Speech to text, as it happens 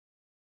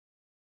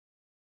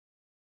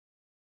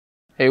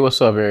Hey,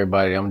 what's up,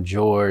 everybody? I'm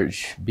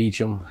George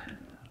Beecham.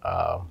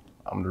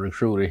 I'm the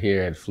recruiter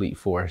here at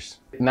FleetForce.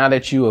 Now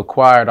that you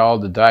acquired all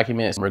the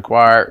documents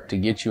required to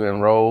get you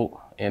enrolled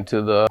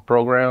into the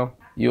program,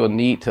 you'll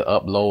need to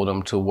upload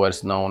them to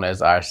what's known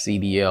as our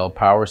CDL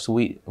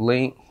Powersuite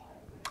link.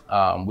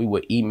 We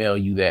will email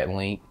you that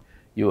link.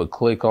 You will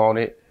click on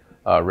it,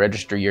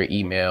 register your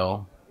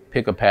email,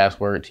 pick a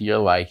password to your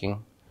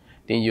liking.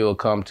 Then you'll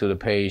come to the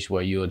page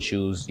where you'll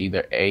choose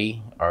either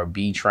A or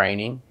B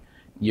training.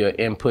 You'll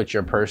input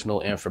your personal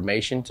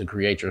information to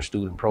create your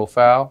student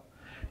profile.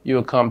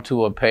 You'll come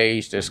to a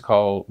page that's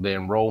called the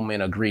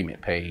enrollment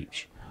agreement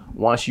page.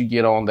 Once you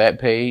get on that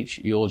page,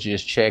 you'll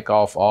just check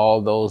off all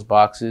those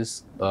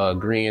boxes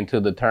agreeing to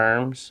the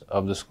terms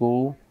of the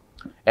school.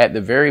 At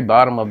the very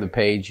bottom of the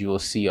page, you'll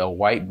see a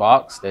white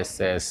box that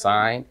says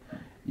sign.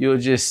 You'll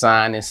just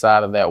sign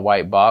inside of that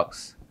white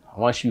box.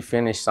 Once you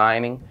finish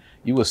signing,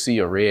 you will see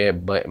a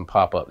red button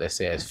pop up that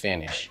says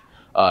finish.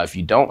 If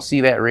you don't see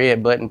that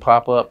red button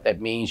pop up,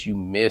 that means you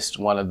missed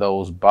one of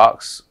those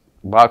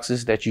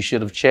boxes that you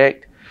should have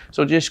checked.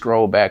 So just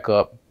scroll back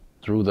up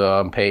through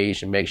the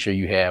page and make sure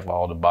you have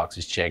all the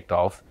boxes checked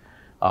off.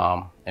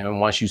 And then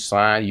once you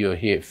sign, you'll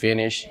hit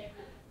finish.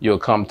 You'll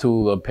come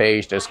to a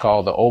page that's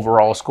called the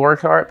overall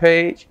scorecard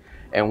page.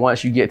 And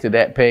once you get to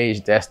that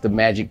page, that's the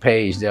magic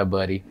page there,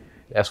 buddy.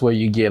 That's where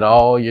you get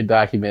all your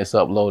documents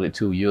uploaded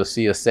to. You'll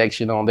see a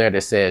section on there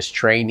that says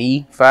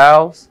trainee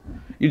files.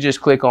 You just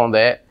click on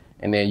that,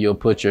 and then you'll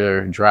put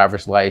your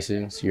driver's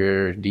license,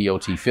 your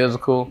DOT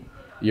physical,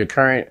 your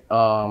current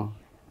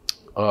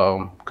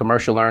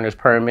commercial learner's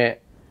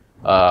permit,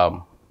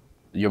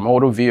 your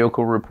motor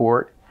vehicle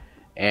report,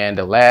 and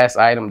the last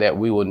item that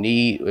we will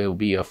need will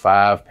be a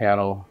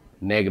 5-panel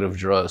negative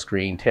drug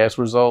screen test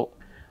result.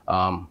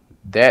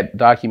 That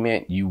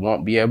document you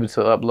won't be able to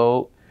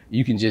upload.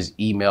 You can just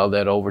email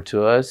that over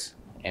to us,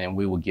 and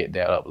we will get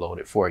that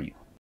uploaded for you.